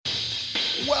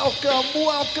Welcome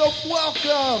to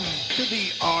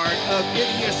the Art of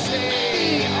Idiocy.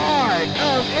 The Art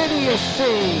of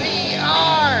Idiocy. The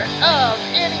Art of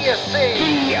Idiocy.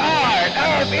 The Art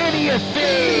of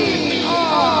Idiocy.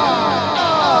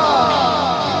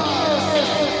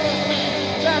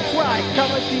 That's right,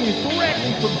 coming to you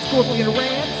directly from Scorpion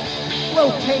Ranch,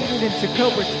 located in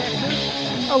Tacoma,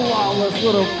 Texas, a lawless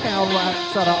little town right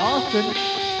outside of Austin.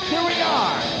 Here we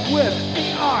are with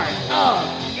the Art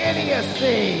of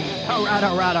Idiocy. All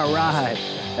right.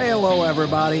 Hello,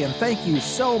 everybody, and thank you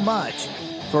so much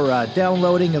for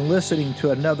downloading and listening to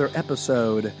another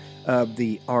episode of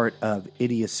the Art of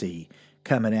Idiocy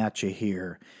coming at you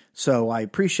here. So I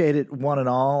appreciate it, one and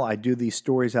all. I do these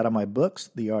stories out of my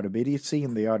books, The Art of Idiocy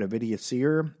and The Art of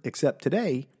Idiocyr, except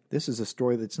today, this is a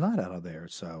story that's not out of there,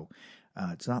 so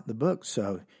it's not in the book.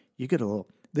 So you get a little,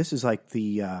 this is like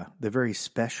the very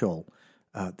special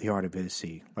The Art of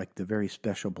Idiocy, like the very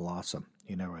special blossom,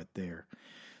 right there.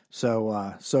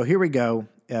 So here we go,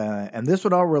 and this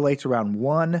one all relates around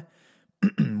one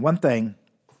thing.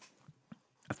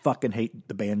 I fucking hate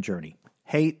the band Journey.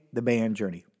 Hate the band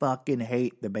Journey. Fucking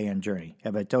hate the band Journey.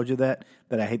 Have I told you that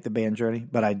I hate the band Journey?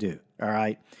 But I do. All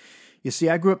right. You see,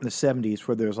 I grew up in the 70s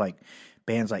where there's like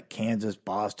bands like Kansas,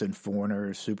 Boston,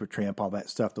 Foreigners, Supertramp, all that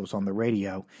stuff that was on the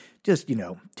radio. Just,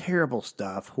 terrible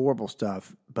stuff, horrible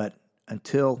stuff. But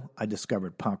until I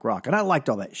discovered punk rock. And I liked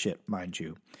all that shit, mind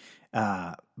you.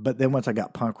 But then once I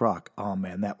got punk rock, oh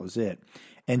man, that was it.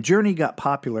 And Journey got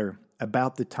popular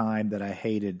about the time that I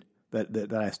hated,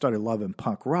 that I started loving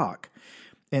punk rock.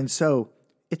 And so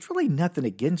it's really nothing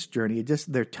against Journey. It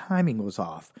just, their timing was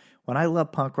off. When I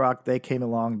loved punk rock, they came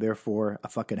along, therefore I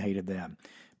fucking hated them.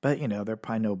 But, they're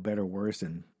probably no better or worse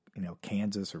than,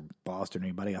 Kansas or Boston or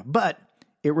anybody else. But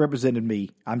it represented me.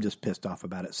 I'm just pissed off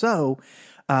about it. So,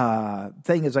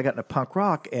 thing is, I got into punk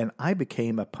rock, and I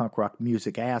became a punk rock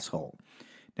music asshole.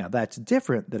 Now, that's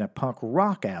different than a punk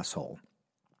rock asshole.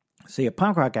 See, a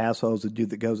punk rock asshole is the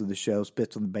dude that goes to the show,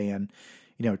 spits on the band,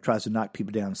 tries to knock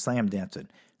people down, slam dancing.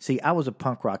 See, I was a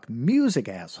punk rock music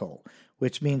asshole,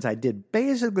 which means I did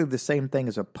basically the same thing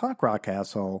as a punk rock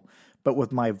asshole, but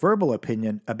with my verbal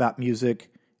opinion about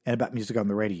music and about music on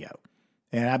the radio.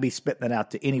 And I'd be spitting it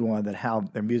out to anyone that how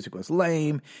their music was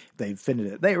lame. They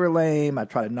offended that they were lame. I'd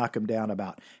try to knock them down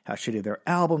about how shitty their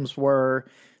albums were.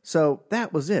 So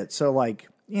that was it. So I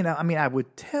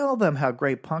would tell them how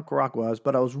great punk rock was,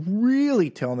 but I was really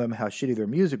telling them how shitty their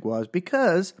music was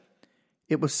because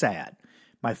it was sad.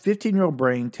 My 15-year-old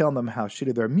brain telling them how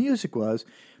shitty their music was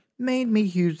made me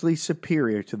hugely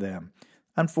superior to them.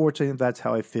 Unfortunately, that's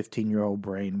how a 15-year-old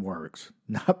brain works.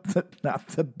 Not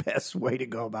the best way to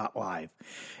go about life.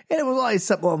 And it was always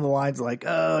something along the lines like,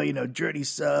 Journey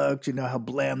sucks, how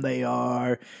bland they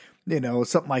are,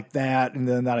 something like that. And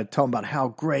then I'd tell them about how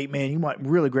great, man, you want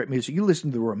really great music. You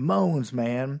listen to the Ramones,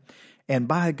 man. And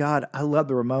by God, I love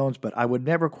the Ramones, but I would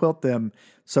never quote them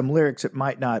some lyrics that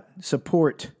might not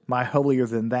support my holier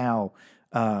than thou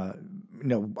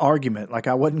argument. Like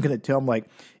I wasn't going to tell them like,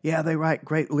 yeah, they write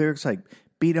great lyrics like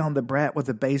beat on the brat with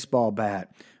a baseball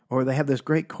bat, or they have this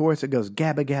great chorus that goes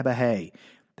gabba gabba hey.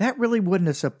 That really wouldn't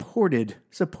have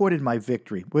supported my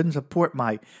victory. Wouldn't support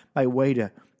my way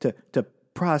to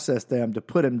process them, to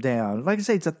put them down. Like I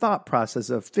say, it's a thought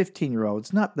process of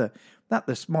 15-year-olds, not the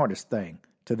smartest thing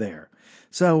to there.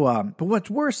 So, but what's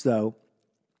worse though,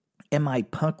 in my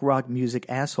punk rock music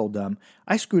assholedom,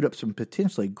 I screwed up some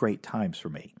potentially great times for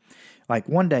me. Like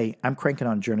one day, I'm cranking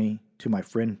on Journey to my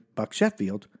friend Buck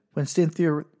Sheffield when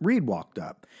Cynthia Reed walked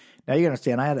up. Now you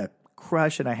understand, I had a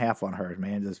crush and a half on her,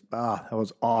 man. That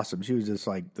was awesome. She was just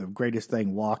like the greatest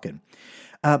thing walking.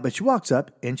 But she walks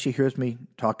up and she hears me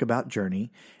talk about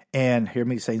Journey and hear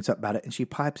me saying something about it. And she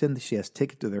pipes in that she has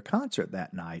tickets to their concert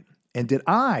that night. And did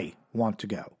I want to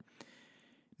go?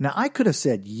 Now I could have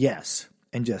said yes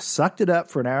and just sucked it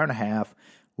up for an hour and a half,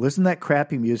 listened to that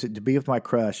crappy music to be with my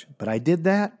crush. But I did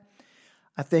that.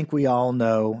 I think we all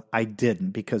know I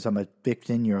didn't because I'm a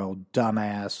 15-year-old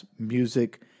dumbass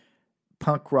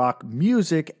punk rock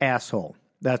music asshole.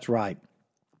 That's right.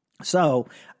 So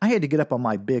I had to get up on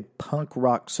my big punk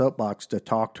rock soapbox to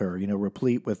talk to her,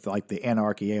 replete with like the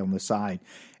anarchy on the side,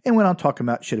 and went on talking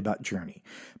about shit about Journey,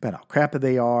 about how crappy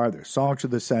they are, their songs are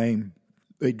the same,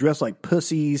 they dress like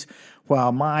pussies,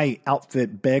 while my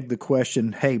outfit begged the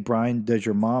question, hey, Brian, does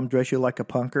your mom dress you like a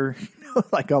punker?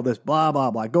 Like all this blah,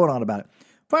 blah, blah, going on about it.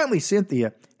 Finally,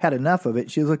 Cynthia had enough of it.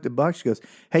 She looked at Buck. She goes,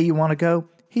 hey, you want to go?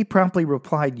 He promptly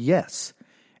replied yes.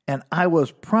 And I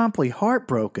was promptly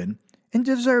heartbroken and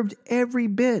deserved every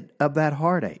bit of that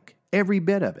heartache, every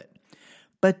bit of it.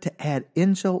 But to add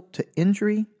insult to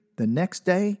injury, the next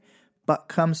day, Buck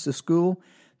comes to school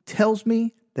tells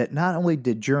me that not only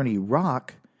did Journey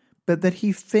rock, but that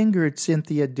he fingered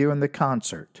Cynthia during the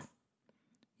concert.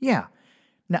 Yeah.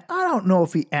 Now, I don't know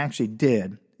if he actually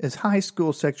did, as high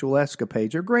school sexual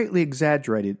escapades are greatly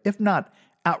exaggerated, if not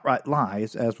outright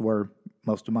lies, as were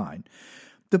most of mine.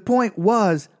 The point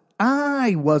was,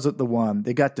 I wasn't the one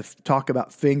that got to talk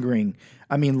about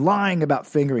lying about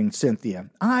fingering Cynthia.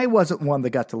 I wasn't one that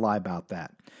got to lie about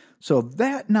that. So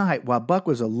that night, while Buck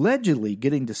was allegedly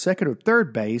getting to second or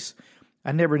third base,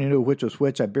 I never knew which was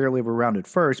which. I barely ever rounded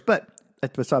first, but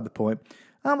that's beside the point.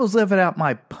 I was living out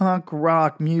my punk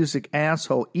rock music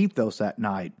asshole ethos that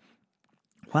night.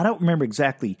 Well, I don't remember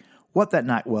exactly what that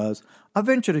night was. I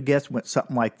venture to guess went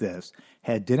something like this.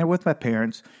 Had dinner with my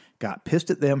parents, got pissed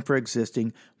at them for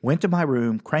existing, went to my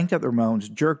room, cranked up the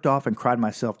Ramones, jerked off, and cried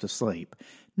myself to sleep.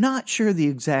 Not sure the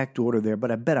exact order there,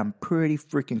 but I bet I'm pretty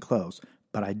freaking close.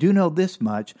 But I do know this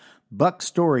much. Buck's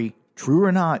story, true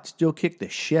or not, still kicked the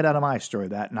shit out of my story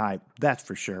that night. That's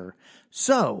for sure.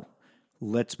 So,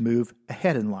 let's move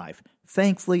ahead in life.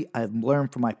 Thankfully, I've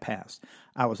learned from my past.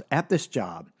 I was at this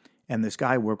job, and this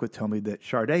guy I worked with told me that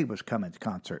Sade was coming to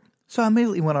concert. So I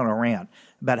immediately went on a rant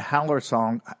about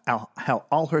how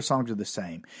all her songs are the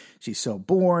same. She's so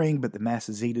boring, but the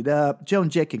masses eat it up. Joan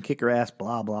Jett can kick her ass,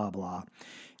 blah, blah, blah.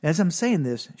 As I'm saying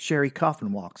this, Sherry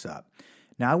Coffin walks up.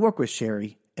 Now, I work with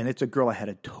Sherry, and it's a girl I had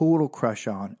a total crush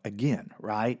on again,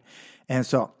 right? And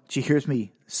so she hears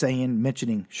me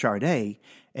mentioning Sade,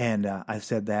 and I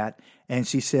said that. And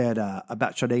she said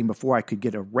about Sade before I could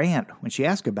get a rant. When she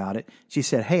asked about it, she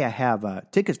said, hey, I have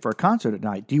tickets for a concert at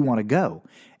night. Do you want to go?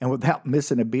 And without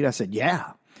missing a beat, I said, yeah.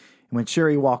 And when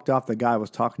Sherry walked off, the guy I was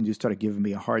talking to started giving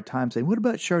me a hard time, saying, what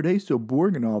about Sade? So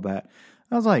boring and all that.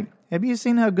 I was like, have you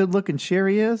seen how good-looking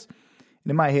Sherry is?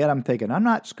 And in my head, I'm thinking, I'm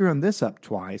not screwing this up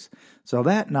twice. So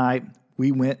that night,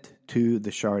 we went to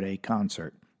the Sade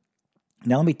concert.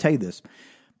 Now, let me tell you this.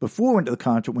 Before we went to the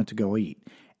concert, went to go eat.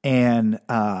 And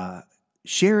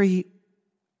Sherry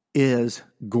is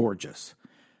gorgeous.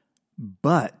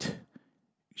 But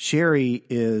Sherry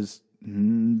is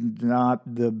not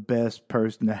the best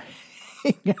person to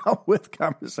hang out with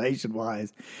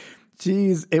conversation-wise.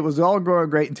 It was all going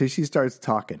great until she starts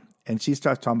talking. And she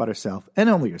starts talking about herself, and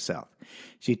only herself.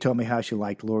 She told me how she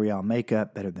liked L'Oreal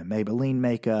makeup better than Maybelline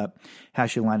makeup, how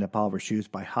she lined up all of her shoes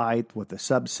by height with a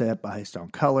subset based on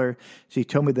color. She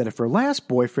told me that if her last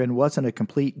boyfriend wasn't a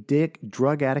complete dick,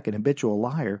 drug addict, and habitual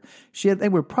liar, they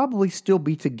would probably still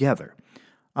be together.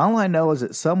 All I know is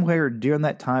that somewhere during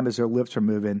that time as her lips were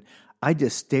moving, I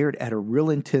just stared at her real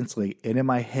intensely, and in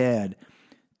my head,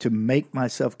 to make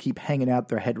myself keep hanging out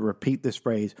there, I had to repeat this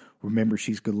phrase, remember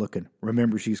she's good looking,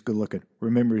 remember she's good looking,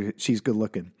 remember she's good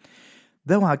looking.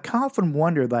 Though I often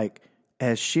wonder,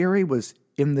 as Sherry was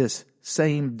in this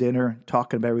same dinner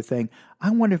talking about everything, I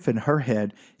wonder if in her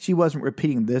head she wasn't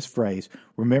repeating this phrase,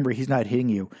 remember he's not hitting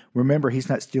you, remember he's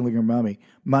not stealing your money,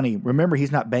 remember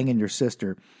he's not banging your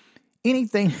sister.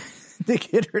 Anything to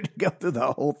get her to go through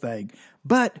the whole thing.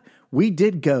 But we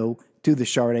did go to the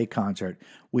Sade concert.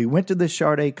 We went to the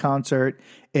Sade concert,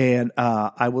 and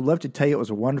I would love to tell you it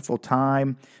was a wonderful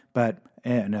time, but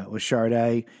no, it was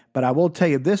Sade. But I will tell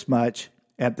you this much,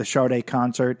 at the Sade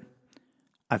concert,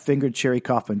 I fingered Sherry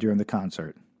Coffin during the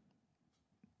concert.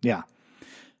 Yeah.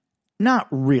 Not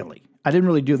really. I didn't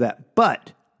really do that,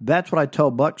 but that's what I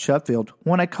told Buck Sheffield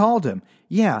when I called him.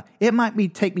 Yeah, it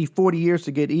might take me 40 years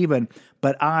to get even,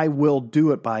 but I will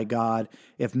do it, by God.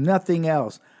 If nothing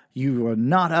else, you will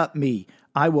not up me.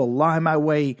 I will lie my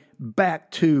way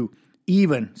back to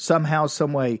even somehow,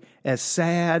 some way, as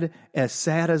sad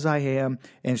as I am.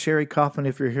 And Sherry Coffin,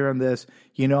 if you're hearing this,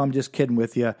 you know I'm just kidding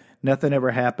with you. Nothing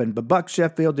ever happened. But Buck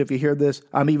Sheffield, if you hear this,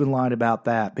 I'm even lying about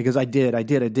that because I did.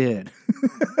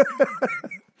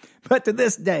 But to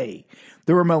this day,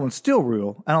 the Ramones still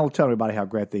rule, and I'll tell everybody how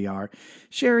great they are.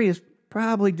 Sherry is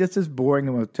probably just as boring,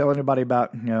 and we'll tell anybody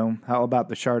about, how about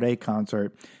the Sade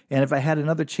concert. And if I had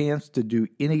another chance to do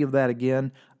any of that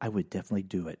again, I would definitely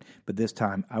do it. But this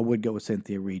time, I would go with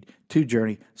Cynthia Reed to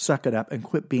Journey, suck it up, and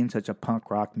quit being such a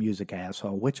punk rock music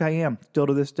asshole, which I am still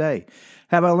to this day.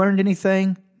 Have I learned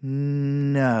anything?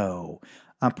 No.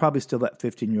 I'm probably still that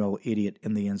 15-year-old idiot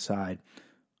in the inside.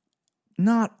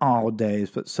 Not all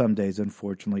days, but some days,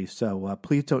 unfortunately. So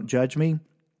please don't judge me.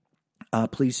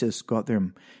 Please just go out there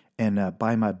and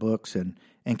buy my books and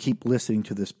keep listening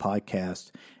to this podcast.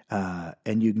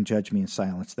 And you can judge me in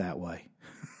silence that way.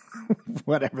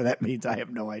 Whatever that means, I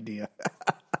have no idea.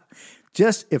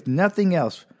 Just, if nothing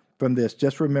else from this,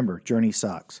 just remember, Journey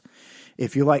sucks.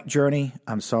 If you like Journey,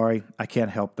 I'm sorry. I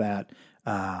can't help that.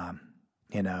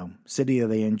 City of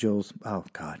the Angels. Oh,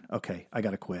 God. Okay, I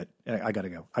got to quit. I got to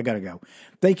go.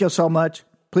 Thank you so much.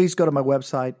 please go to my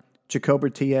website,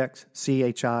 ChicobraTX,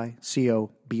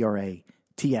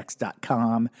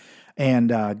 ChicobraTX.com, and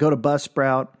go to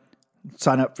Buzzsprout,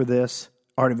 sign up for this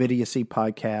Art of Idiocy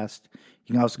podcast.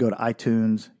 You can also go to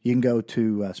iTunes. You can go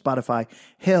to Spotify.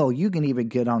 Hell, you can even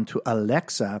get onto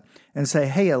Alexa and say,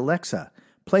 hey, Alexa,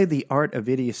 play the Art of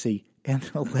Idiocy, and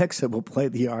Alexa will play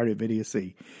the Art of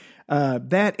Idiocy.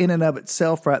 That in and of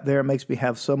itself right there makes me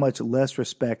have so much less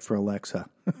respect for Alexa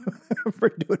for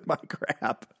doing my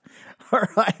crap. All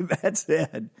right, that's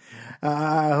it.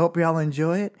 I hope y'all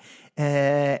enjoy it.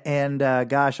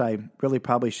 Gosh, I really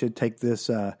probably should take this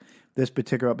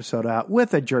particular episode out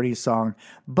with a Journey song,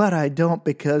 but I don't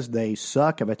because they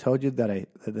suck. Have I told you that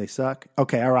they suck?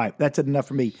 Okay, all right. That's enough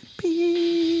for me. Peace.